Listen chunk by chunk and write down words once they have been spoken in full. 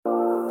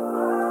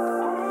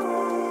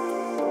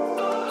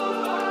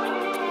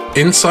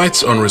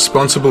Insights on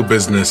Responsible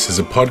Business is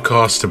a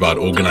podcast about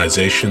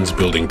organizations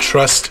building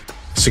trust,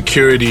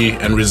 security,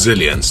 and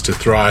resilience to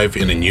thrive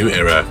in a new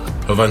era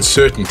of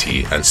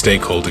uncertainty and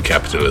stakeholder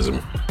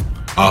capitalism.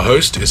 Our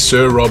host is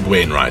Sir Rob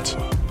Wainwright.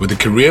 With a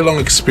career-long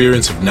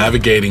experience of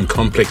navigating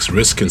complex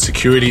risk and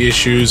security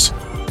issues,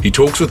 he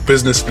talks with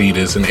business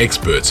leaders and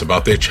experts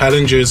about their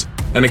challenges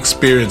and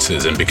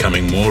experiences in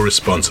becoming more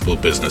responsible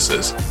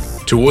businesses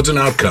towards an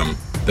outcome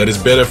that is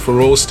better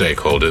for all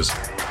stakeholders,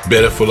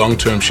 better for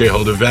long-term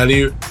shareholder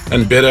value,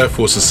 and better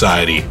for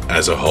society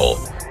as a whole.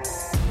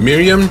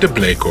 Miriam de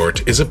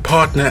Bleekoort is a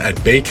partner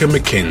at Baker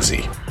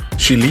McKenzie.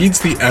 She leads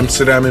the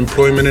Amsterdam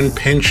Employment and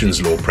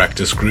Pensions Law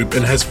Practice Group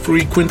and has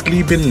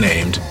frequently been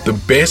named the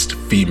best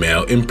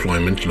female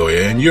employment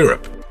lawyer in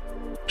Europe.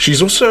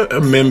 She's also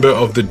a member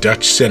of the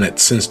Dutch Senate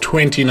since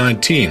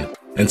 2019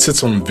 and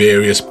sits on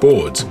various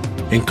boards,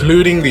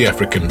 including the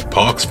African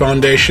Parks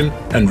Foundation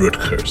and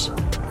Rutgers.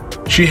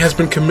 She has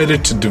been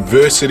committed to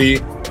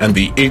diversity and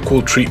the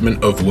equal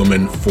treatment of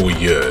women for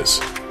years,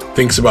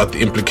 thinks about the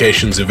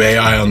implications of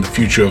AI on the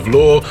future of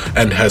law,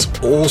 and has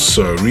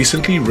also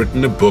recently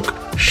written a book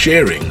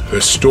sharing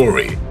her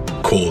story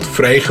called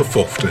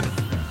Vrijgevochten,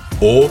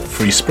 or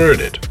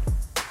Free-Spirited.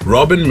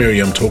 Rob and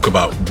Miriam talk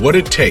about what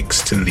it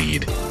takes to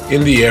lead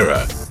in the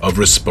era of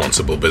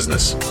responsible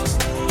business.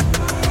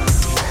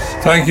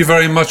 Thank you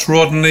very much,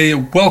 Rodney.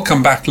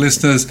 Welcome back,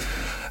 listeners.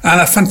 And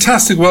a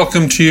fantastic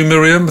welcome to you,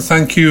 Miriam.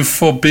 Thank you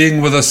for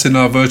being with us in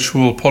our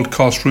virtual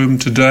podcast room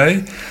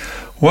today.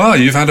 Well,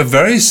 you've had a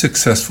very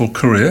successful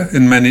career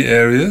in many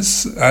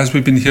areas. As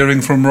we've been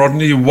hearing from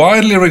Rodney, you're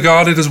widely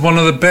regarded as one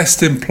of the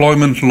best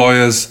employment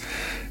lawyers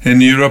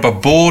in Europe, a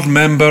board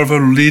member of a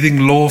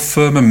leading law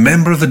firm, a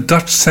member of the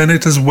Dutch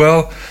Senate as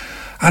well.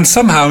 And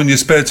somehow in your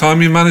spare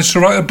time, you managed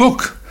to write a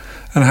book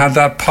and had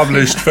that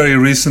published very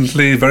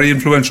recently, a very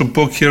influential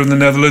book here in the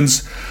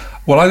Netherlands.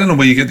 Well, I don't know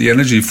where you get the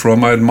energy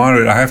from. I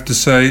admire it, I have to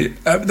say.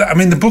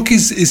 The book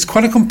is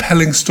quite a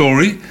compelling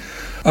story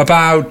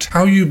about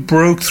how you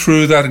broke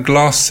through that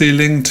glass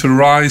ceiling to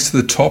rise to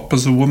the top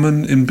as a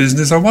woman in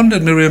business. I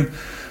wondered, Miriam,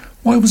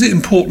 why was it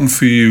important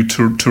for you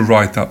to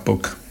write that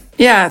book?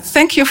 Yeah,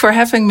 thank you for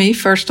having me,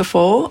 first of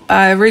all.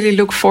 I really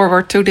look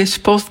forward to this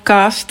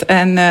podcast,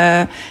 and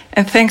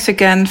thanks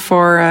again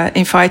for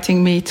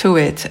inviting me to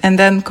it. And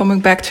then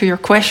coming back to your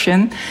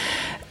question,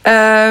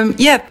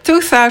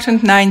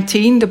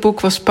 2019, the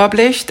book was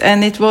published,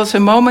 and it was a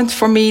moment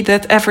for me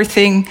that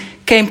everything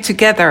came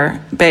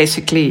together,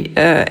 basically.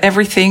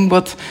 Everything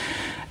what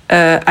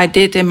I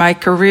did in my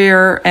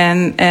career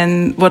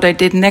and what I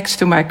did next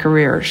to my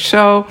career.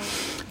 So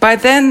by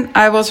then,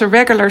 I was a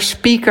regular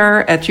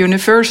speaker at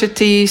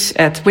universities,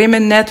 at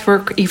women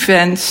network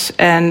events,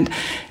 and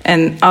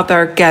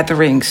other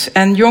gatherings.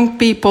 And young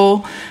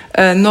people,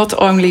 not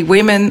only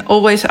women,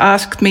 always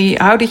asked me,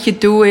 how did you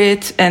do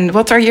it? And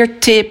what are your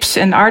tips?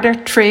 And are there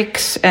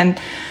tricks? And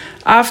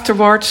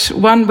afterwards,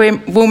 one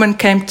woman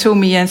came to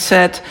me and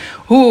said,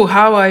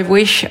 how I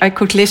wish I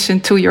could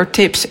listen to your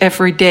tips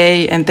every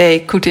day and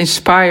they could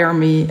inspire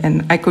me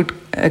and I could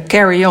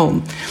carry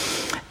on.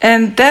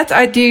 And that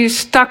idea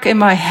stuck in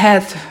my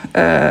head,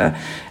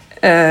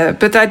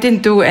 but I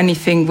didn't do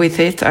anything with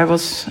it. I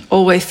was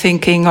always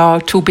thinking,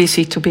 too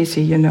busy,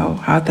 you know,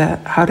 how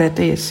that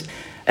is.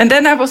 And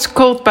then I was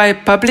called by a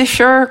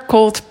publisher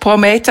called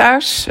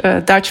Prometheus,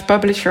 a Dutch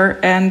publisher,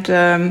 and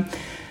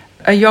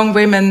a young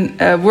woman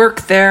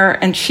worked there,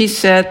 and she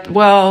said,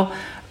 well,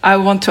 I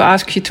want to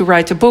ask you to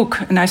write a book.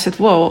 And I said,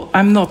 well,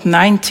 I'm not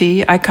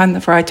 90. I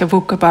can't write a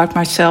book about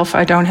myself.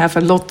 I don't have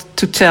a lot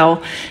to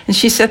tell. And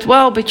she said,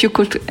 well, but you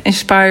could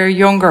inspire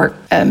younger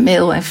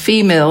male and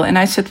female. And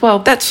I said, well,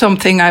 that's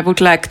something I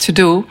would like to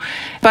do.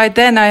 By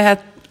then I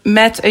had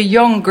met a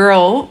young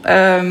girl.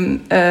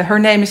 Her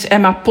name is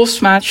Emma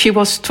Posma. She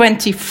was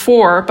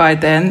 24 by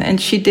then, and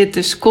she did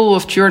the School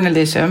of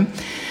Journalism.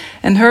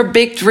 And her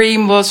big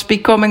dream was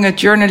becoming a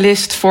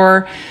journalist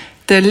for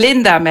the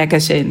Linda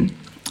magazine.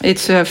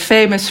 It's a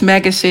famous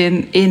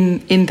magazine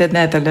in the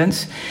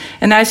Netherlands.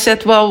 And I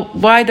said, well,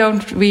 why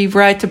don't we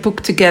write a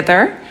book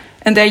together?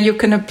 And then you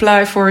can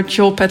apply for a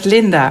job at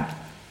Linda.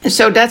 And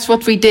so that's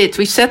what we did.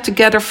 We sat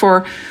together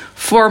for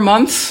 4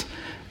 months.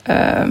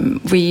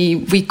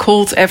 We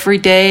called every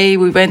day.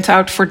 We went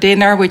out for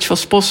dinner, which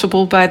was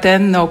possible by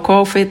then, no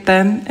COVID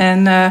then.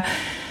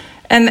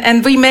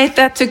 And we made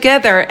that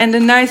together. And the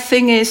nice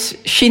thing is,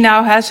 she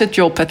now has a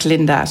job at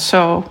Linda.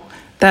 So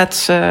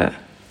that's,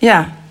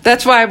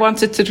 that's why I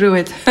wanted to do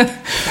it.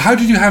 How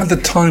did you have the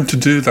time to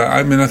do that?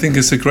 I mean, I think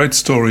it's a great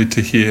story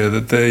to hear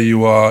that there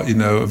you are, you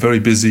know, a very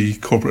busy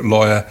corporate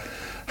lawyer,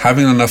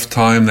 having enough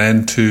time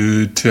then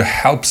to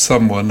help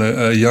someone,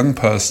 a young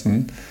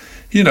person,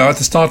 you know, at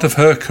the start of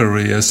her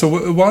career.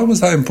 So why was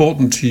that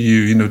important to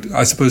you? You know,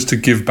 I suppose to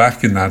give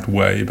back in that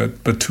way,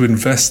 but to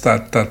invest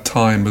that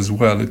time as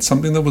well. It's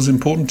something that was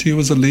important to you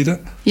as a leader?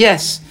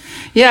 Yes.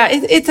 Yeah,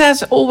 it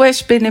has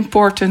always been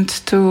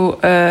important to,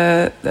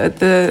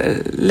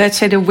 let's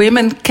say, the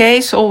women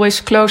case, always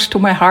close to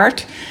my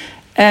heart.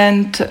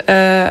 And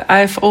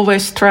I've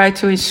always tried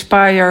to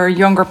inspire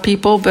younger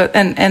people,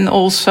 and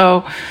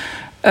also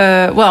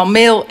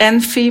male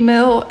and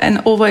female,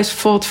 and always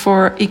fought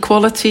for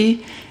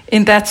equality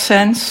in that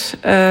sense.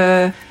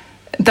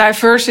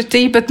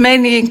 Diversity, but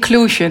mainly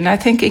inclusion. I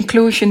think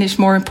inclusion is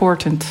more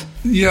important.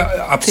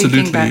 Yeah,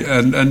 absolutely.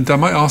 And I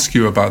might ask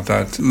you about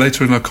that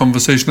later in our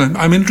conversation.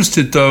 I'm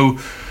interested, though.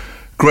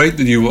 Great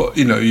that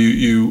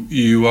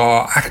you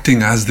are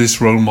acting as this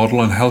role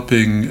model and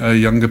helping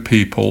younger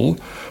people.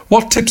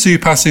 What tips are you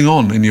passing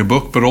on in your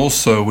book, but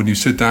also when you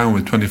sit down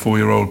with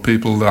 24-year-old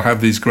people that have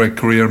these great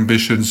career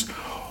ambitions?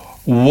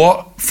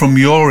 What, from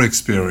your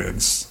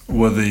experience,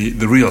 were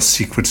the real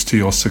secrets to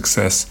your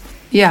success?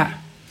 Yeah.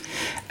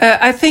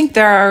 I think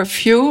there are a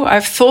few.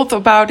 I've thought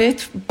about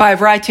it by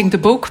writing the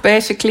book,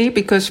 basically,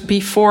 because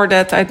before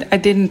that I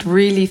didn't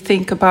really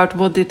think about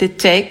what did it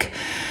take.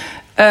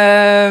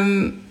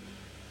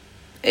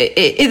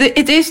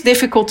 It is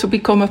difficult to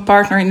become a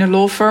partner in a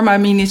law firm. I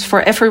mean, it's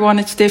for everyone,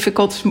 it's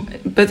difficult,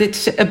 but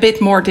it's a bit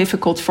more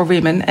difficult for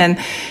women. And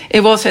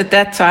it was at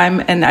that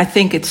time, and I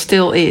think it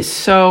still is.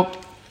 So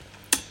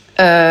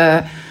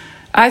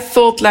I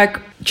thought,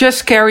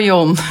 just carry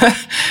on.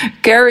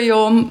 Carry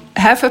on,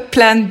 have a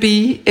plan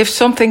B. If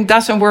something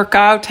doesn't work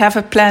out, have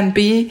a plan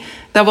B.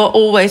 That will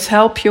always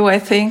help you, I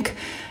think.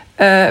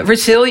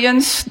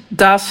 Resilience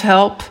does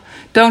help.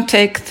 Don't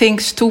take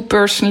things too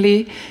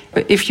personally.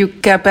 If you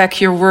get back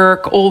your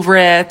work all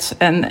red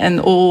and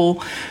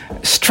all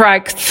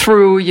strike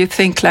through, you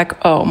think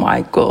oh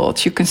my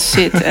God, you can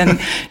sit and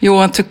you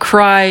want to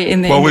cry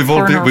in the corner of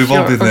your room. We've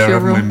all been there,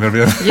 haven't we,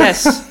 Miriam?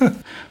 Yes.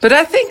 But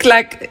I think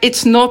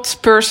it's not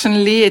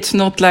personally, it's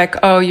not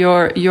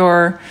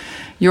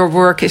your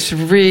work is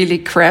really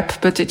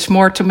crap, but it's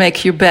more to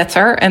make you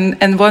better.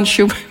 And once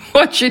you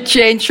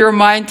change your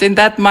mind in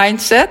that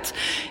mindset,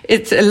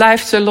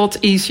 life's a lot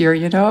easier,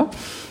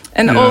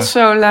 And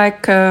also,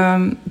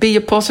 be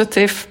a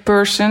positive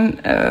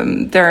person.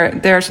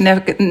 There's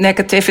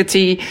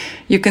negativity.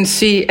 You can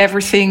see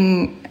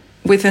everything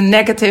with a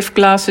negative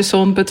glasses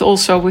on, but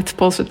also with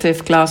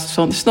positive glasses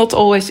on. It's not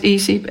always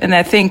easy, and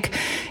I think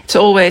it's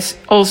always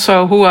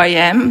also who I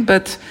am.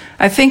 But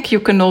I think you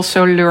can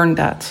also learn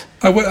that.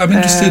 I'm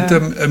interested.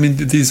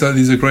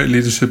 These are great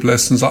leadership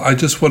lessons. I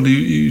just wonder.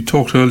 You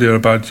talked earlier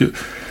about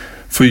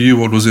for you,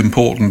 what was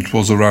important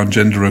was around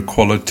gender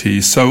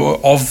equality. So,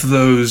 of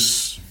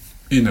those,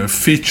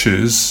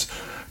 features,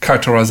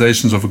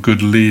 characterizations of a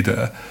good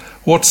leader,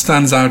 what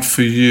stands out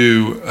for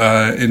you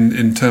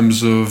in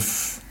terms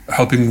of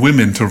helping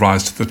women to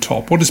rise to the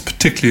top? What is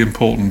particularly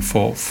important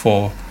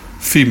for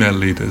female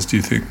leaders, do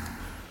you think?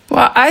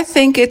 Well, I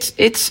think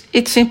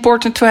it's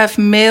important to have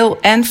male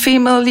and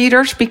female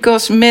leaders,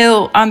 because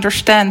male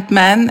understand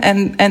men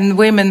and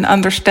women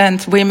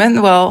understand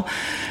women. Well,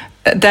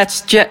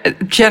 that's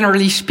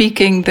generally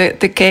speaking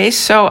the case.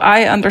 So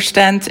I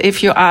understand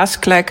if you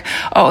ask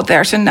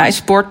there's a nice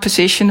board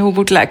position, who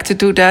would like to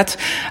do that?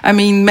 I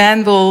mean,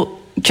 men will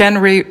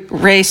generally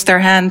raise their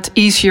hand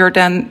easier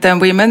than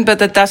women, but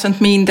that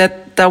doesn't mean that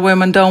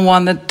women don't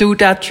want to do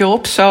that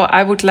job. So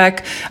I would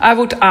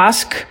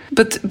ask,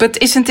 but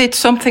isn't it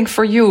something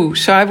for you?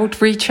 So I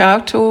would reach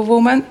out to a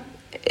woman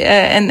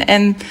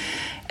and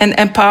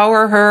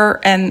empower her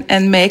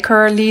and make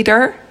her a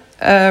leader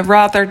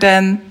rather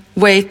than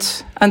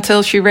wait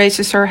until she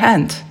raises her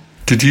hand.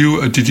 Did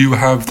you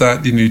have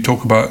that? You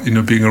talk about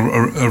being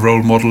a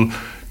role model.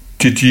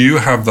 Did you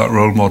have that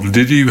role model?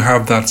 Did you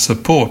have that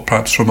support,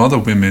 perhaps from other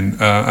women,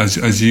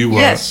 as you were?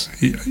 Yes,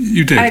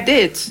 you did. I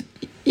did.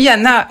 Yeah.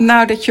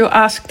 Now that you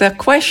ask that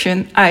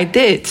question, I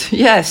did.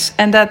 Yes,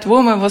 and that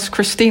woman was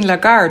Christine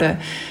Lagarde,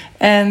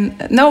 and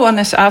no one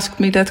has asked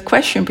me that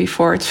question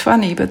before. It's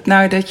funny, but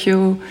now that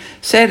you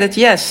say that,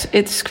 yes,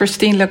 it's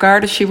Christine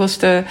Lagarde. She was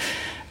the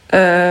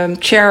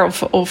chair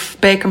of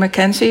Baker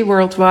McKenzie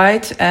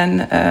worldwide,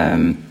 and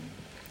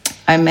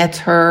I met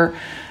her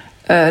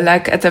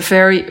at a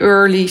very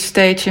early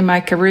stage in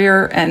my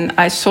career, and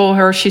I saw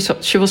her.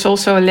 She was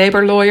also a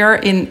labor lawyer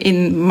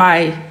in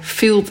my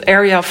field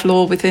area of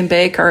law within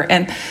Baker,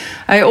 and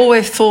I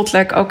always thought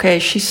okay,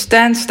 she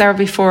stands there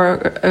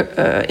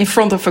in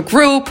front of a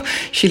group.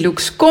 She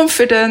looks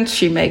confident.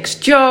 She makes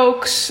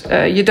jokes.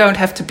 You don't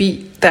have to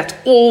be that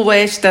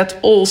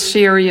all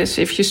serious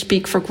if you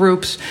speak for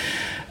groups.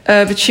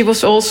 But she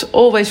was also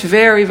always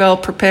very well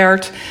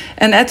prepared.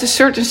 And at a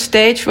certain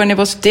stage, when it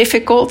was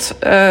difficult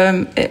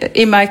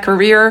in my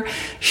career,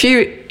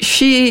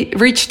 she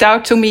reached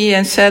out to me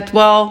and said,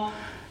 well,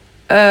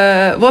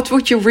 what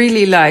would you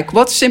really like?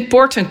 What's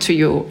important to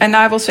you? And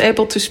I was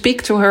able to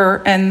speak to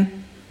her, and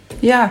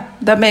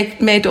that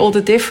made all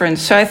the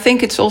difference. So I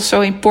think it's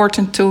also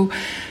important to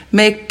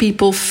make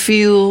people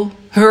feel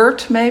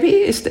heard, maybe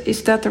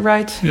is that the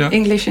right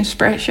English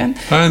expression?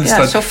 I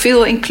understand. So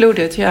feel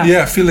included.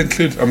 Yeah, feel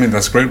included. I mean,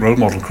 that's a great role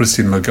model,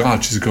 Christine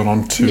Lagarde. She's gone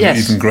on to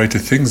even greater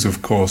things,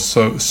 of course.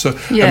 So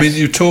yes. I mean,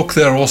 you talk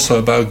there also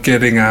about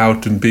getting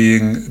out and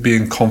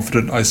being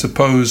confident. I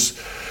suppose.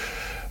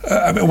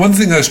 One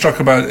thing I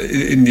struck about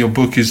in your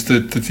book is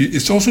that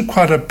it's also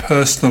quite a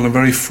personal and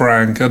very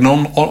frank and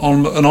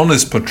an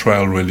honest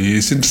portrayal. Really,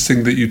 it's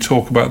interesting that you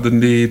talk about the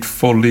need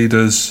for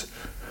leaders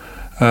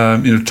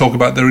talk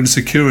about their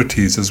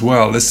insecurities as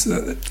well. Yes.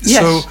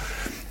 So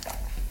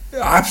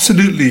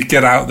absolutely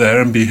get out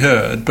there and be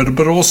heard,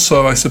 but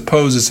also I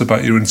suppose it's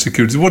about your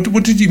insecurities.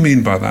 What did you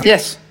mean by that?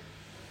 Yes.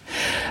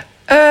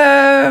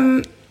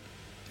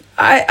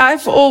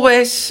 I've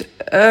always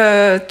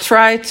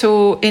tried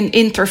to, in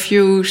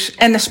interviews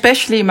and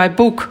especially in my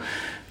book,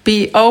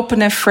 be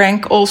open and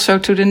frank also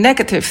to the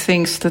negative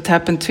things that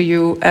happened to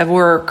you at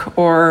work,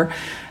 or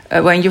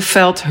when you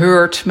felt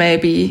hurt,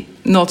 maybe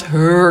not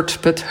hurt,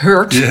 but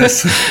hurt.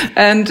 Yes.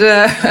 and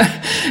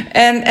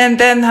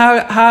then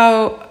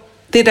how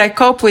did I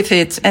cope with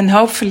it? And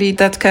hopefully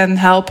that can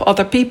help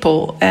other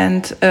people.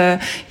 And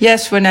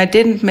yes, when I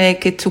didn't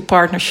make it to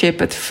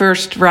partnership at the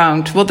first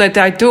round, what did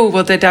I do?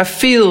 What did I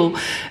feel?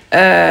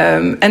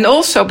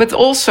 But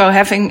also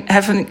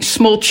having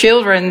small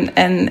children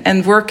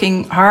and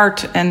working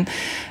hard, and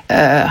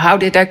how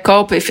did I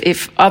cope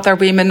if other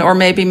women or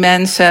maybe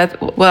men said,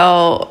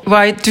 well,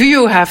 why do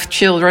you have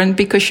children?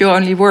 Because you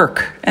only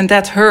work, and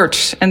that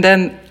hurts. And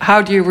then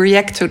how do you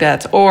react to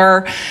that?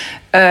 Or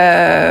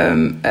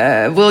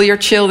will your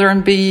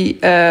children be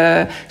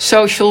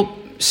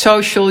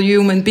social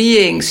human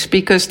beings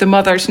because the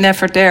mother's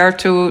never there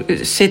to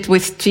sit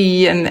with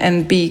tea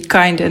and be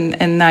kind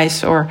and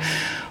nice or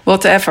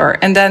whatever?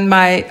 And then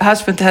my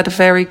husband had a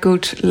very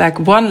good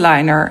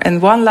one-liner,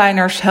 and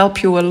one-liners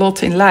help you a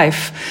lot in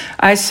life.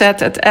 I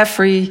said at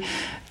every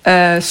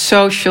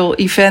social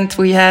event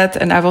we had,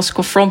 and I was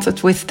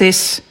confronted with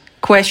this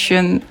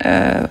question,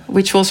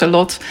 which was a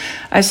lot.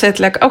 I said,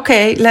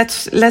 okay,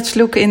 let's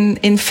look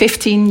in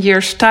 15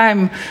 years'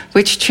 time,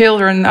 which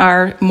children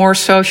are more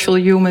social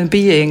human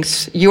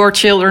beings, your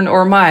children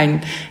or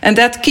mine? And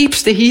that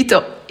keeps the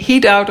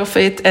heat out of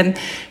it, and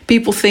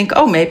people think,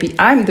 oh, maybe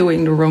I'm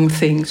doing the wrong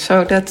thing.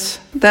 So that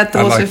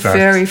was a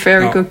very,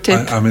 very good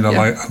tip. I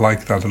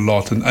like that a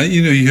lot. And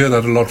you hear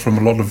that a lot from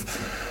a lot of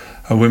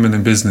women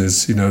in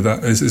business.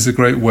 That is a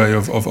great way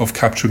of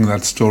capturing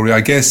that story.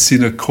 I guess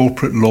in a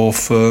corporate law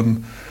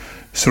firm,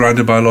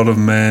 surrounded by a lot of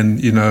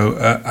men,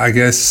 I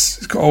guess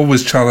it's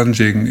always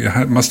challenging.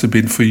 It must have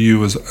been for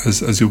you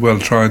as you well,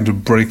 trying to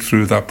break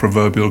through that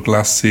proverbial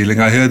glass ceiling.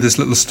 I heard this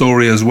little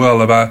story as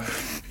well about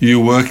you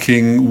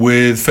working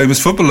with famous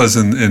footballers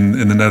in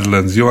the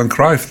Netherlands, Johan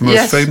Cruyff, the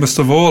most famous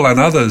of all, and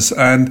others.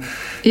 And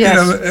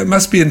it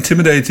must be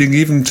intimidating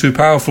even to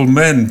powerful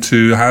men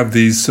to have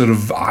these sort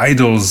of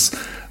idols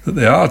that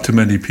they are to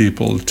many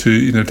people,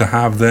 to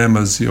have them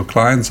as your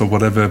clients or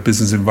whatever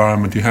business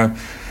environment you have.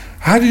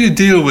 How did you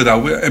deal with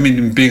that? I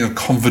mean, being a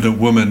confident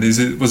woman,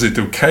 was it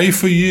okay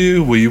for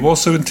you? Were you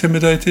also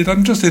intimidated?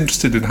 I'm just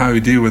interested in how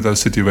you deal with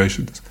those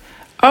situations.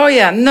 Oh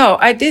yeah, no,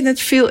 I didn't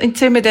feel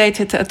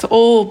intimidated at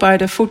all by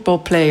the football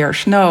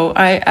players. No,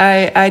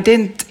 I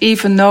didn't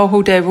even know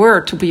who they were,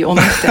 to be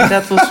honest. And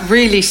that was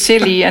really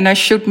silly, and I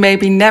should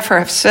maybe never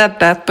have said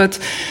that. But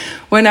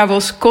when I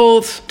was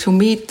called to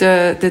meet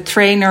the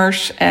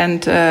trainers,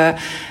 and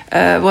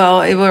it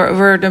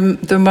were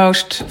the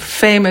most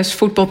famous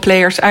football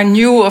players. I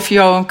knew of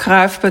Johan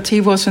Cruyff, but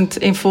he wasn't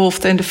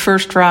involved in the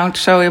first round.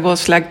 So it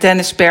was like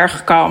Dennis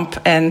Bergkamp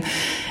and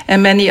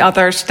many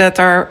others that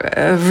are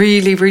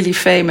really, really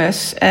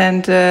famous.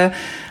 And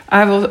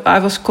I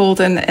was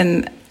called,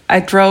 and I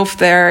drove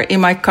there in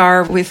my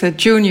car with a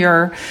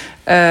junior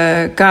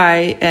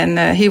guy,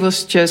 and he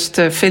was just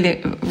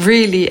feeling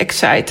really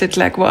excited,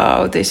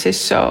 wow, this is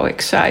so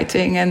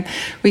exciting. And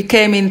we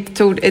came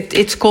into it.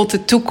 It's called the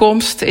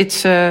Toekomst.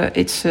 It's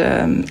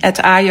at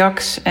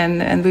Ajax,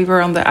 and we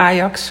were on the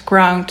Ajax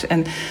ground,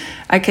 and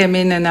I came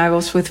in and I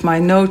was with my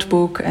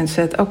notebook and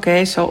said,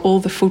 okay, so all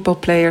the football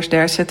players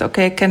there said,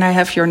 okay, can I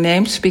have your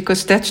names?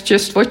 Because that's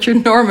just what you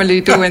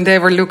normally do. And they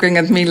were looking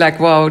at me like,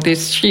 wow,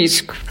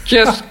 she's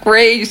just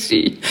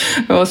crazy.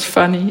 It was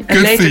funny.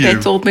 And later they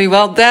told me,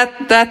 well, that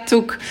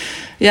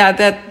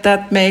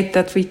made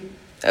that we,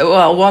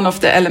 one of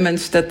the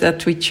elements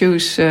that we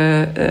choose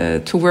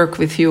to work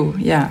with you.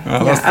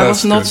 I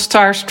was not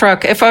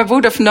starstruck. If I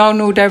would have known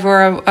who they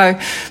were,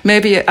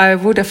 maybe I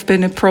would have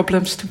been in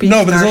problems to be starstruck.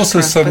 No, but there's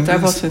also but I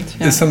wasn't.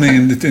 There's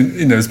something,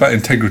 it's about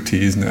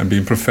integrity, isn't it? And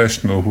being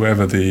professional,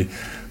 whoever the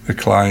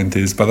client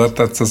is. But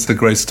that's a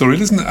great story.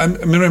 Listen,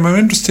 Miriam, I'm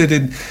interested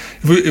in,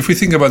 if we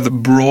think about the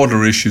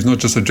broader issues, not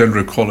just of gender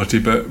equality,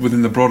 but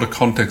within the broader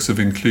context of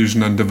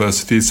inclusion and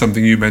diversity, is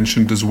something you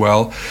mentioned as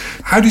well.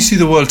 How do you see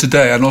the world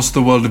today, and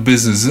also the world of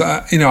business?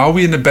 Are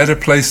we in a better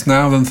place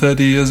now than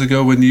 30 years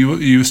ago when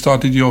you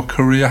started your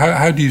career?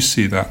 How do you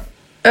see that?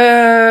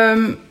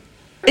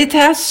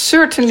 It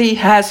certainly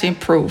has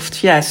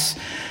improved, yes.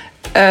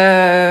 The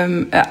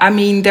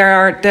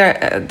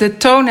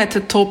tone at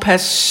the top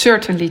has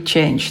certainly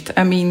changed.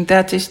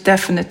 That is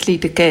definitely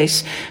the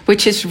case,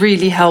 which is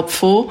really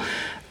helpful.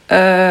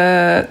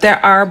 There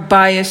are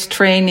bias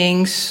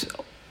trainings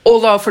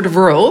all over the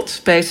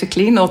world,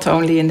 basically, not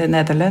only in the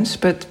Netherlands,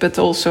 but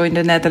also in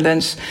the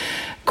Netherlands.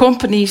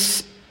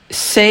 Companies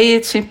say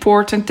it's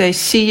important, they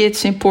see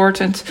it's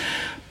important,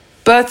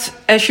 but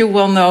as you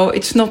well know,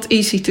 it's not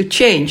easy to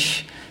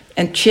change.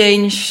 And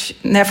change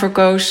never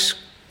goes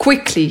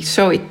quickly.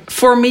 So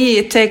for me,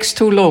 it takes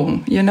too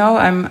long. You know,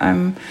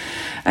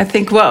 I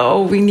think,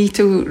 well, we need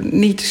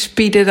to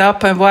speed it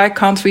up, and why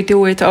can't we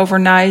do it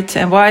overnight?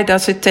 And why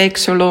does it take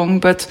so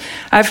long? But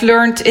I've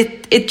learned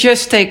it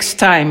just takes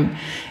time,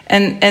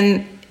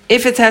 and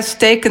if it has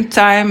taken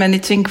time and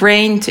it's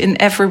ingrained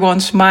in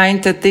everyone's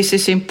mind that this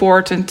is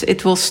important,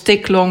 it will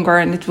stick longer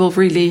and it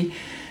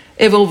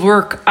will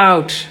work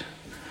out.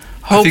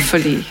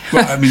 Hopefully.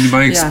 In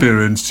my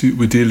experience,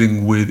 we're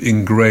dealing with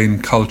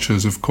ingrained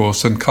cultures, of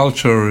course, and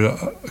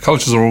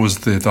cultures are always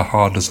the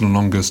hardest and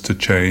longest to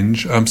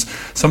change.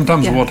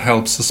 Sometimes what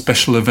helps are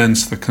special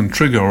events that can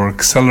trigger or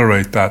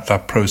accelerate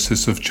that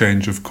process of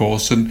change, of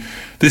course. And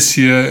this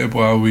year,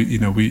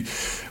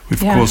 we've of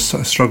course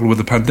struggled with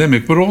the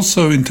pandemic, but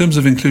also in terms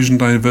of inclusion and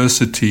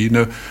diversity,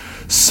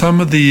 some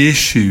of the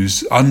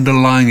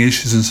underlying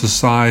issues in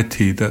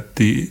society that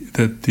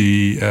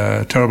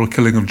the terrible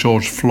killing of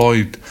George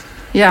Floyd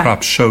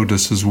perhaps showed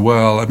us as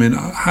well. I mean,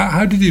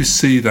 how did you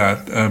see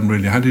that,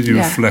 really? How did you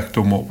reflect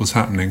on what was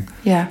happening?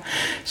 Yeah.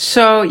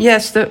 So,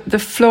 yes, the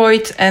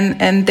Floyd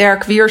and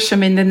Dirk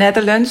Wiersum in the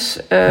Netherlands,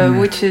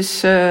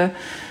 that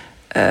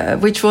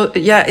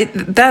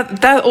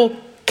all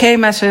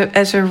came as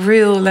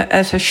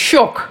a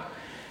shock.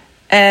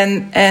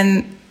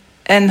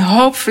 And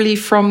hopefully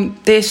from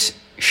this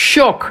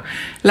shock,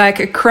 like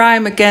a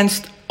crime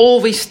against all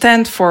we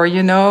stand for,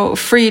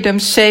 freedom,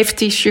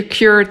 safety,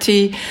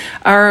 security,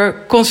 our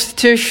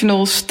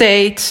constitutional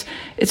state.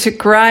 It's a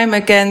crime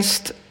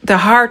against the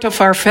heart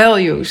of our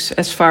values,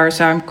 as far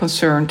as I'm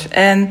concerned.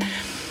 And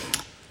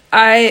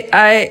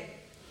I'd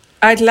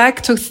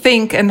like to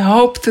think and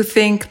hope to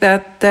think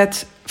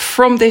that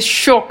from this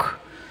shock,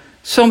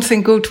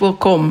 something good will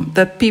come,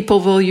 that people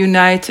will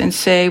unite and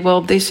say,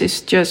 well, this is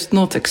just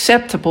not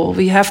acceptable.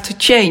 We have to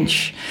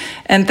change.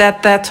 And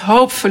that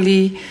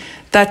hopefully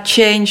that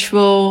change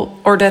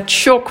that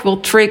shock will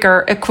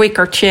trigger a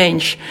quicker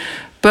change.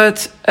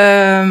 But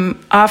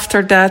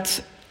after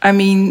that, I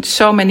mean,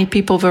 so many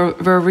people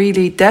were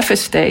really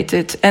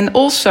devastated. And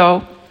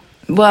also,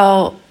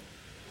 well,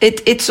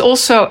 it's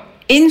also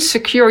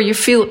insecure. You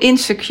feel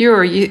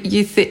insecure.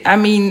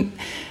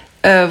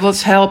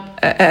 What's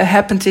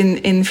happened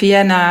in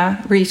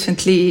Vienna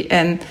recently.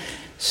 And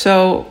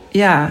so,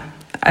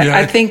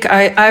 I think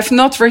I've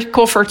not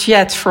recovered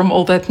yet from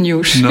all that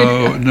news.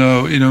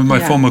 No. My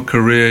former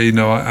career,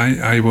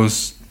 I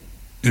was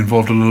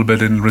involved a little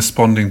bit in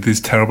responding to these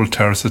terrible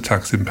terrorist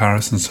attacks in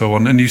Paris and so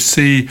on. And you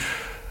see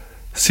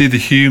the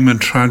human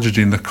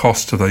tragedy and the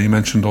cost of that. You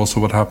mentioned also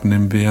what happened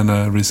in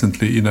Vienna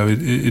recently.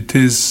 It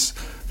is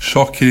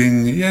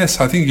shocking.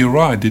 Yes, I think you're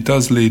right. It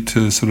does lead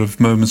to sort of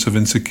moments of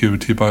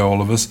insecurity by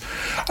all of us.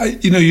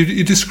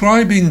 You're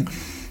describing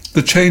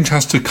the change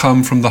has to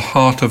come from the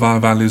heart of our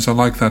values. I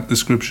like that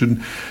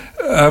description.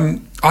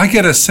 I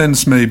get a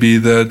sense maybe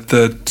that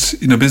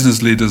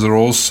business leaders are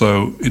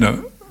also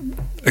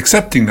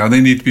accepting now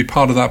they need to be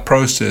part of that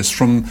process.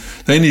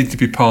 They need to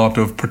be part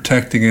of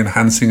protecting,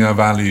 enhancing our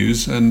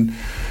values. And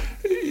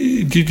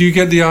did you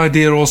get the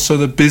idea also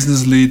that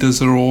business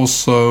leaders are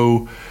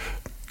also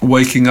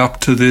waking up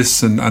to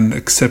this and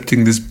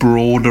accepting this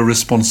broader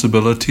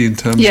responsibility in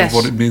terms of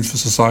what it means for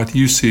society?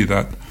 You see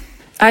that?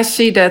 I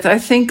see that. I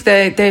think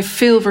they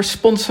feel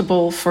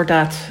responsible for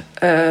that,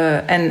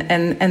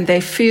 and they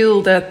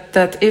feel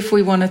that if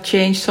we want to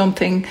change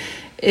something,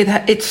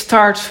 it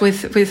starts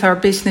with our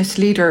business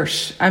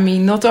leaders. I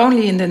mean, not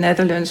only in the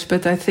Netherlands,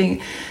 but I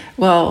think,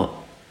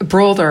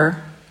 broader.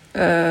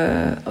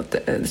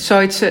 So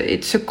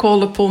it's a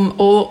call upon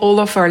all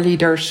of our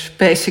leaders,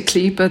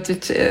 basically. But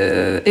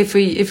if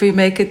we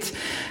make it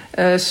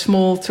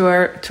small to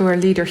our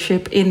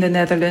leadership in the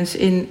Netherlands,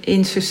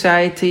 in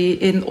society,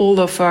 in all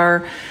of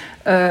our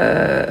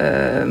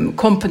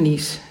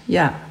companies.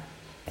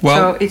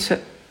 Well, so it's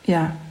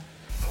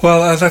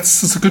Well,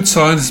 that's a good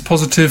sign. It's a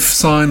positive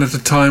sign at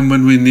a time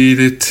when we need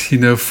it,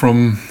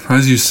 from,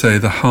 as you say,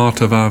 the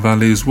heart of our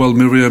values. Well,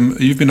 Miriam,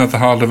 you've been at the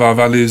heart of our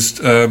values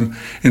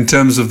in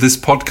terms of this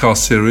podcast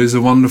series. A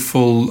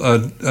wonderful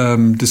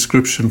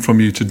description from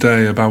you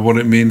today about what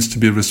it means to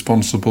be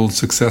responsible,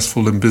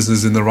 successful in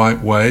business in the right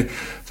way.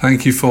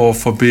 Thank you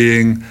for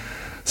being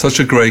such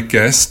a great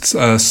guest.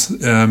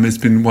 It's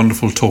been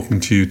wonderful talking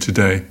to you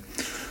today.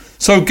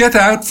 So get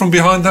out from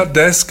behind that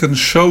desk and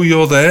show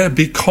you're there.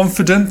 Be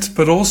confident,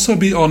 but also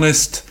be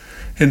honest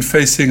in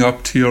facing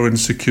up to your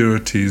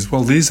insecurities.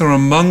 Well, these are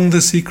among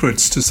the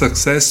secrets to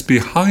success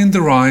behind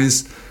the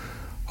rise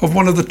of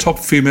one of the top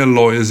female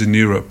lawyers in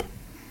Europe.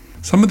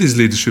 Some of these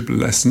leadership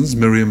lessons,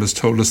 Miriam has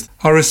told us,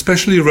 are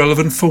especially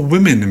relevant for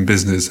women in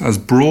business, as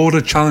broader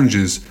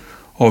challenges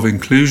of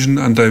inclusion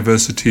and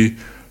diversity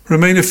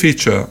remain a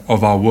feature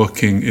of our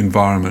working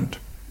environment.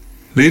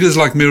 Leaders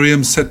like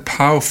Miriam set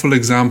powerful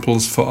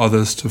examples for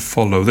others to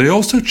follow. They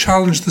also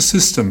challenge the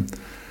system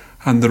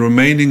and the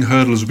remaining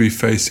hurdles we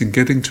face in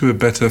getting to a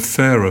better,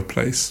 fairer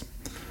place.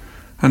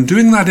 And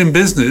doing that in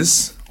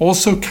business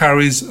also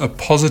carries a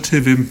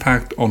positive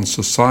impact on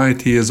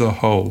society as a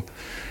whole.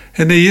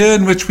 In a year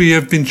in which we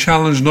have been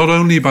challenged not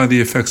only by the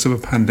effects of a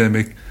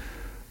pandemic,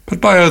 but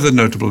by other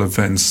notable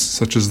events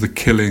such as the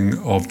killing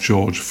of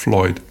George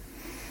Floyd.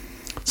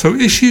 So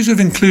issues of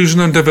inclusion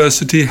and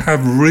diversity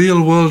have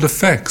real-world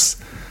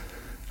effects.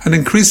 And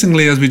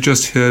increasingly, as we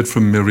just heard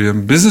from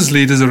Miriam, business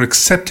leaders are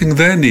accepting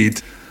their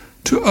need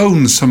to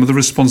own some of the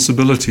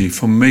responsibility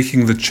for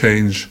making the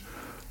change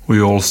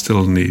we all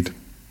still need.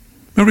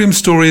 Miriam's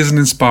story is an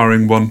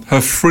inspiring one.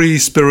 Her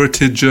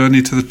free-spirited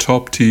journey to the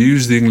top, to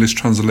use the English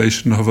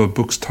translation of her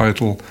book's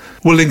title,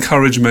 will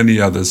encourage many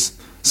others,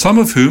 some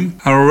of whom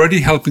are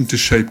already helping to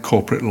shape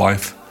corporate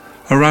life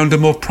around a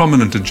more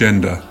prominent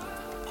agenda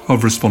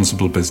of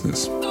responsible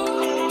business.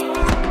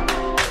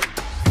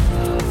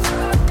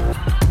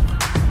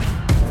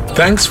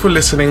 Thanks for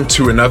listening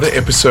to another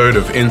episode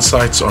of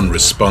Insights on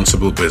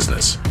Responsible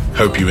Business.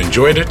 Hope you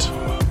enjoyed it,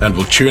 and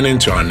will tune in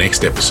to our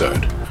next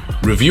episode.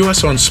 Review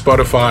us on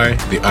Spotify,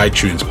 the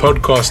iTunes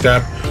podcast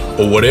app,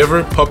 or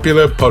whatever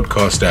popular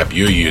podcast app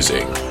you're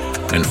using,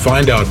 and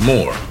find out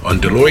more on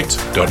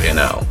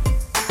Deloitte.nl.